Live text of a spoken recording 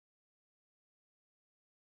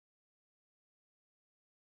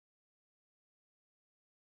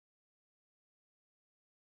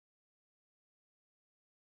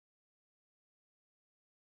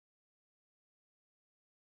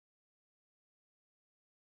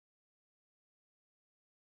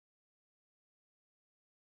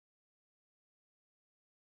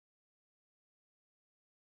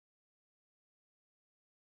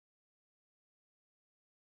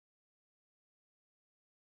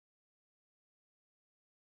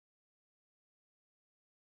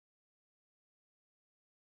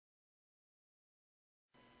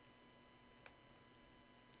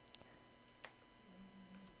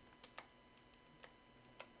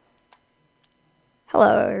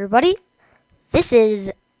Hello everybody, this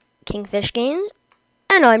is Kingfishgames,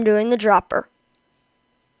 and I'm doing the dropper.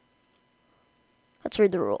 Let's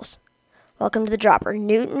read the rules. Welcome to the dropper,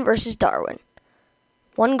 Newton versus Darwin.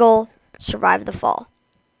 One goal, survive the fall.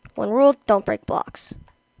 One rule, don't break blocks.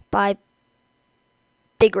 By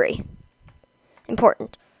Big Ray.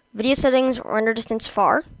 Important, video settings, render distance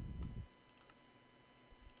far.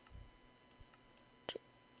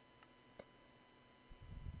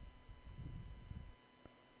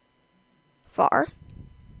 Far.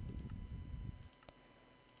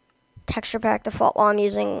 Texture pack default while I'm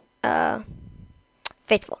using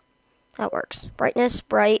Faithful. That works. Brightness,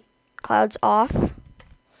 bright. Clouds off.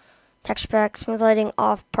 Texture pack, smooth lighting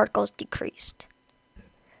off. Particles decreased.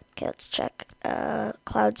 Okay, let's check.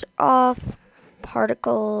 Clouds are off.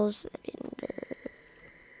 Particles.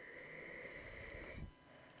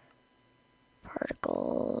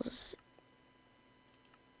 Particles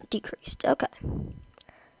decreased. Okay.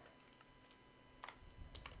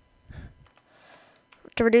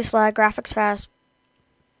 To reduce lag, graphics fast.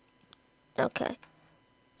 Okay.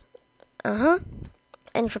 And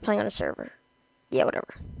if you're playing on a server. Yeah,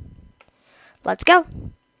 whatever. Let's go.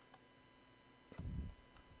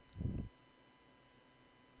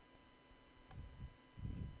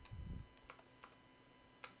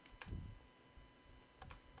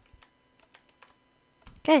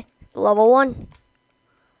 Okay, level 1.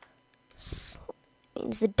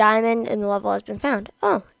 Means the diamond in the level has been found.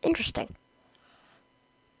 Oh, interesting.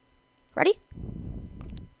 Ready?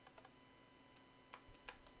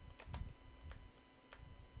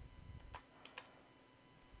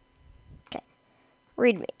 Okay.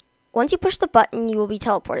 Read me. Once you push the button, you will be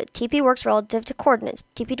teleported. TP works relative to coordinates.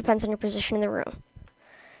 TP depends on your position in the room.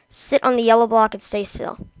 Sit on the yellow block and stay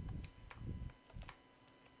still.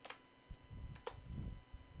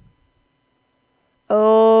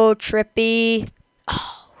 Oh, trippy.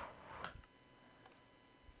 Oh.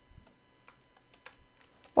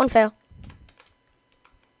 One fail.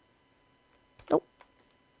 Nope.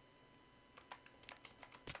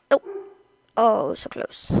 Nope. Oh, so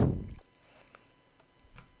close.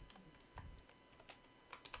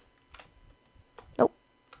 Nope.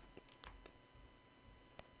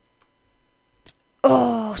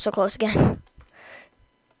 Oh, so close again.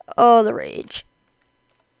 Oh, the rage.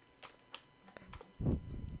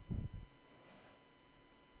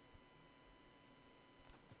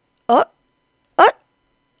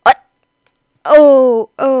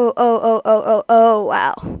 Oh,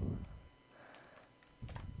 wow.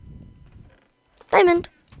 Diamond.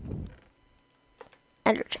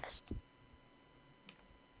 Ender chest.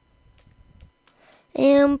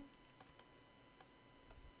 And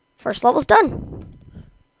first level's done.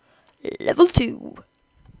 Level 2.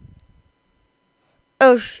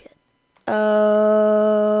 Oh, shit.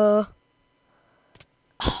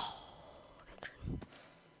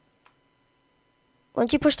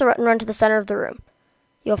 Once you push the button, run to the center of the room.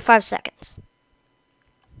 You have 5 seconds.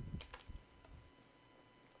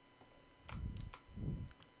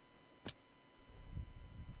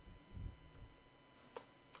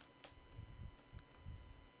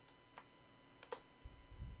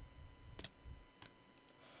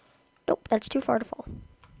 Nope, that's too far to fall.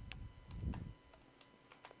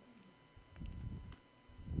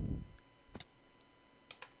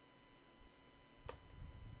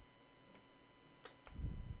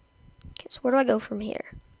 Okay, so where do I go from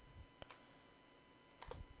here?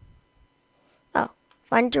 Oh,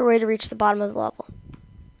 find your way to reach the bottom of the level.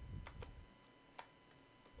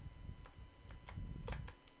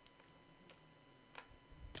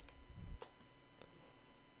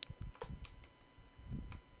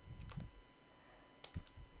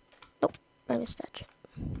 Nope, I missed that shit.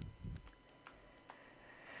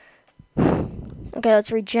 Okay,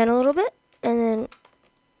 let's regen a little bit, and then...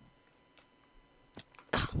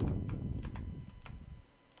 Oh,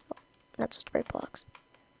 not supposed to break blocks.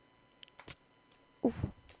 Oof.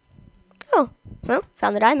 Oh, well,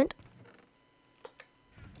 found the diamond.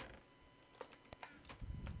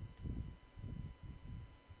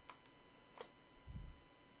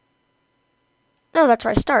 No, that's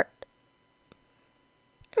where I start.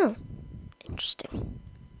 Oh, interesting.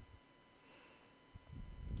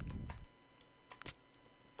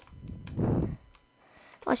 Oh,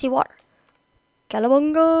 I see water.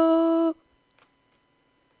 Calabunga!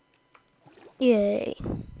 Yay.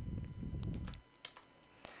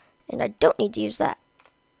 And I don't need to use that.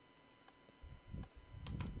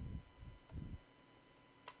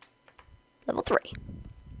 Level 3.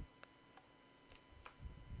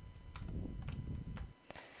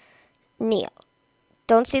 Neo.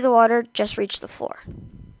 Don't see the water, just reach the floor.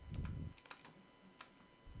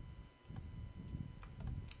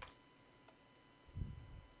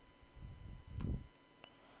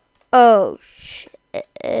 Oh, shit.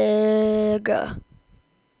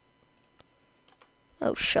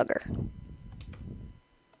 Oh, sugar.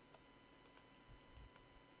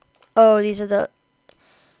 Oh, these are the...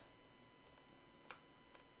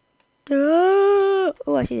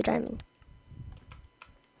 Oh, I see the diamond.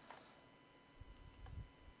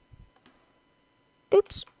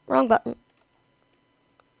 Oops, wrong button.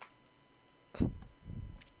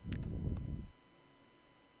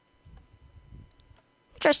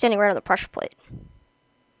 Try standing right on the pressure plate.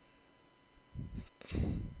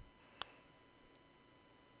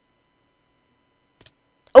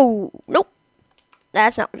 Oh, nope.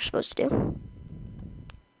 That's not what you're supposed to do.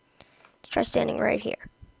 Let's try standing right here.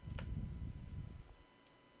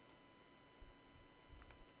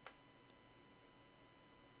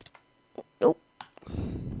 Nope.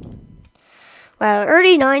 Wow,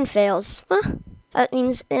 already 9 fails. Huh? That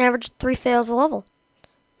means an average 3 fails a level.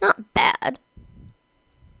 Not bad.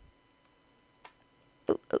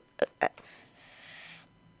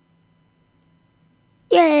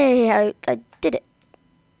 Yay, I did it.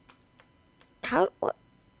 How, what?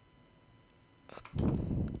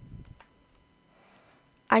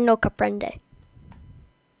 I no comprende.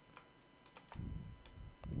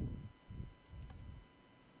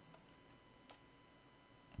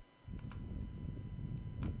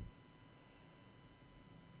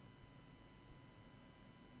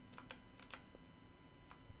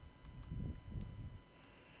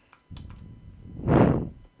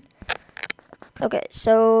 Okay,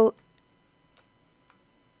 so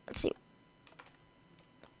let's see.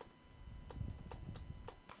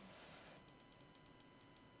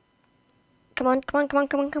 Come on, come on, come on,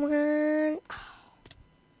 come on, come on.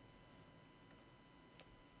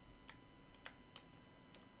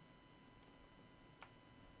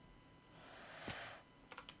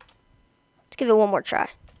 Let's give it one more try.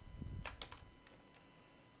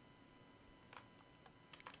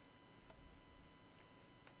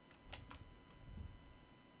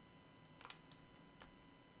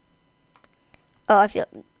 Oh, I feel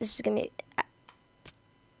this is gonna be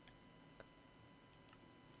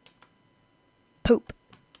poop.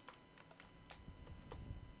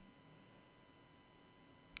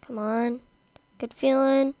 Come on. Good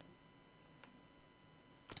feeling.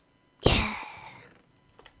 Yeah.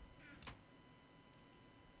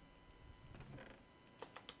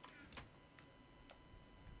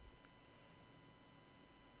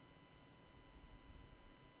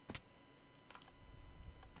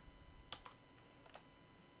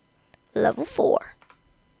 Level 4.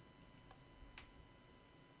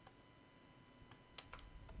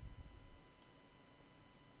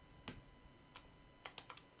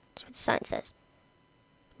 That's what the sign says.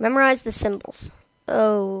 Memorize the symbols.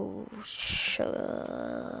 Oh,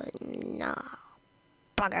 nah,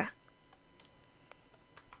 bugger.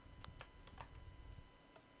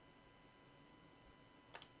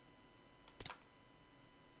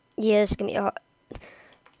 Yeah, this is gonna be hard.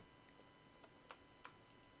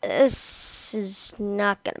 This is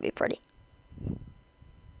not gonna be pretty.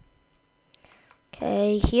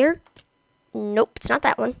 Okay, here. Nope, it's not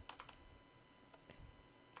that one.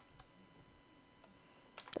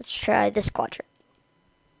 Let's try this quadrant.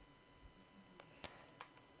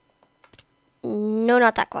 No,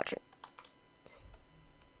 not that quadrant.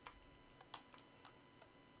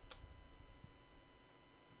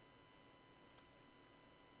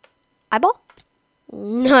 Eyeball?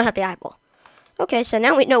 No, not the eyeball. Okay, so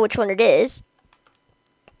now we know which one it is.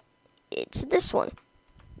 It's this one.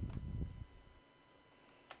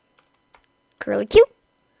 Curly Q.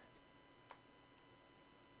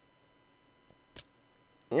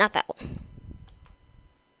 Not that one.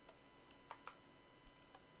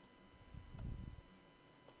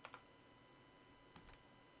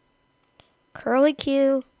 Curly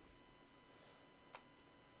Q.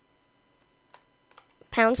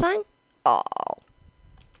 Pound sign? Oh.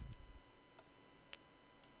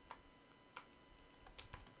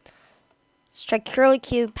 Let's try curly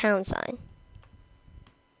Q pound sign.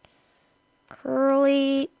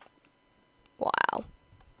 Curly. Wow.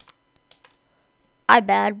 I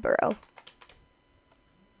bad, bro.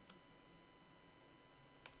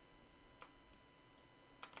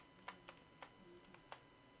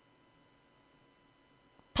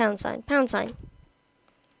 Pound sign, pound sign.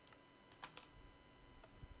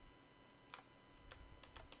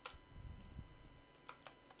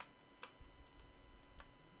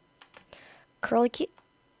 Curly Q.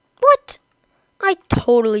 What? I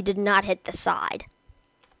totally did not hit the side.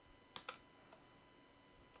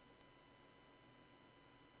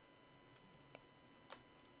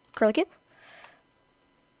 Curly Q.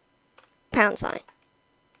 Pound sign.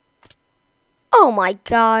 Oh my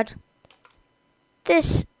god.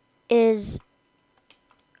 this is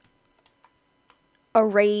a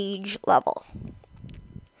rage level.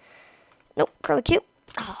 Nope, curly Q.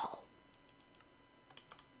 Oh.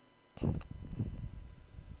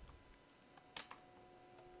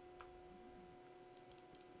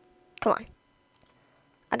 Come on.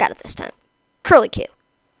 I got it this time. Curly Q.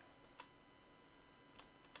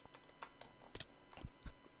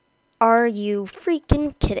 Are you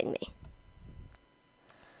freaking kidding me?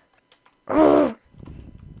 Ugh.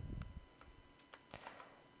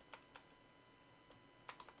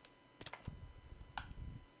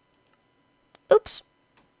 Oops.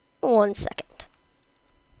 1 second.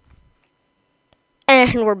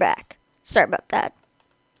 And we're back. Sorry about that.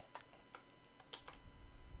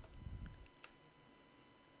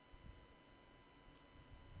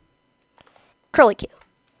 Curly Q.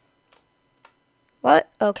 What?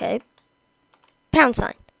 Okay. Pound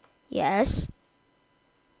sign. Yes.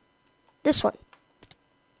 This one.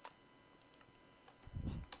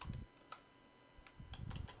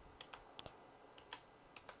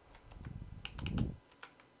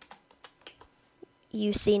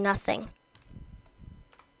 You see nothing.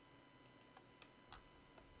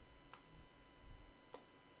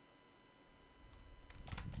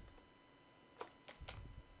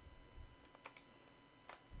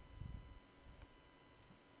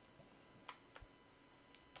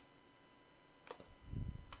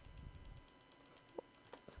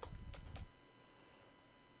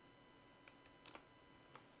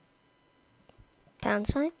 Pound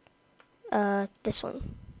sign. This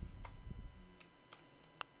one.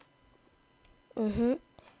 Mm-hmm.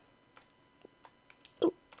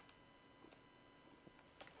 Ooh.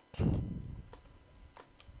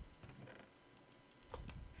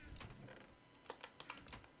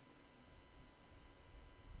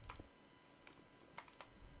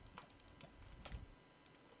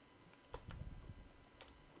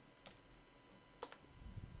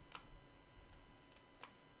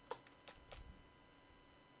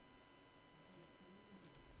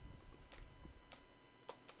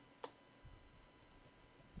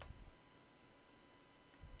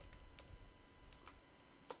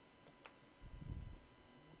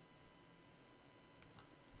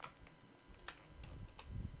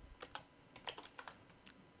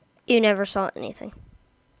 'You never saw anything.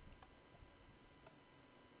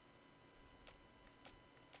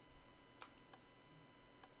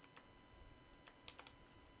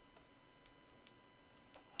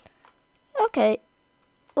 Okay.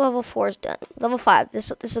 Level 4 is done. Level 5. This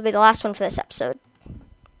will be the last one for this episode.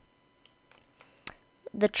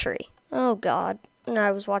 The tree. Oh god. And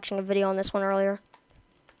I was watching a video on this one earlier.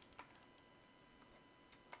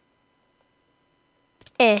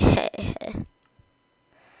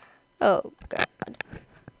 Oh god.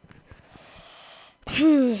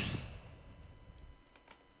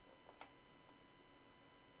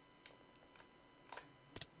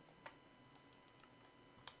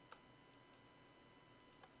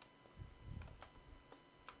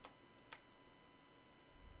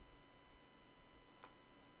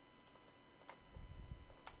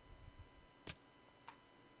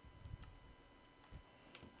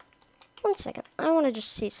 One second. I want to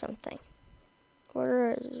just see something.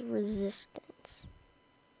 Where is resistance?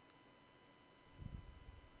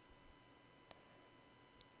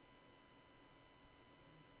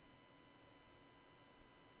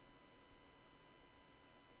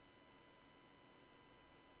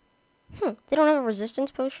 They don't have a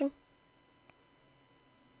resistance potion?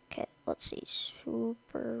 Okay, let's see.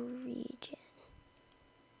 Super regen.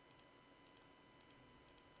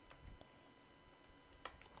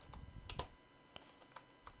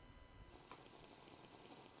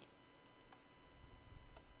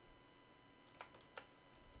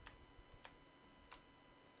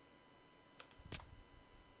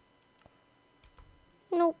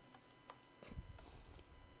 Nope.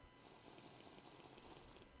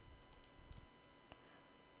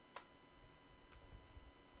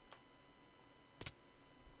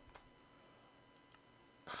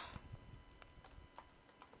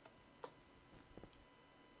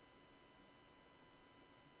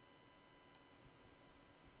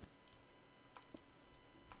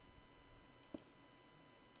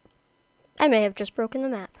 I may have just broken the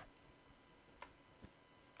map.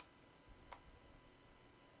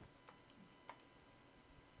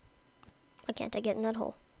 Why can't I get in that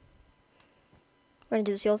hole? We're gonna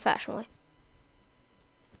do this the old-fashioned way.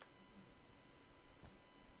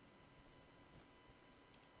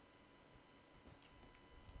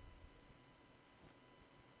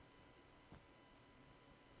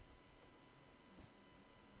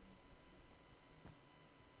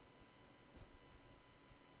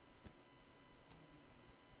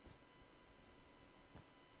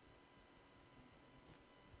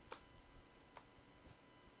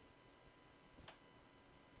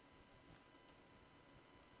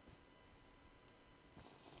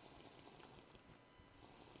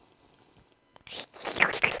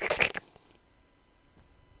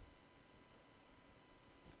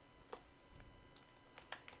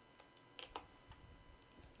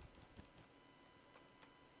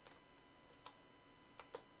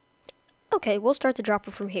 Okay, we'll start the dropper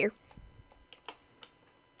from here.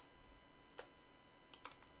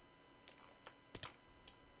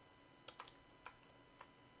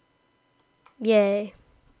 Yay.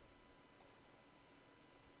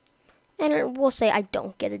 And we'll say I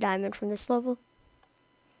don't get a diamond from this level,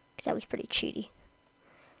 because that was pretty cheaty.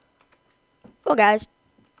 Well, guys,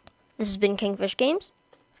 this has been Kingfish Games.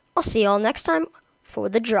 I'll see y'all next time for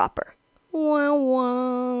the dropper. Wow,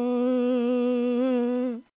 wow.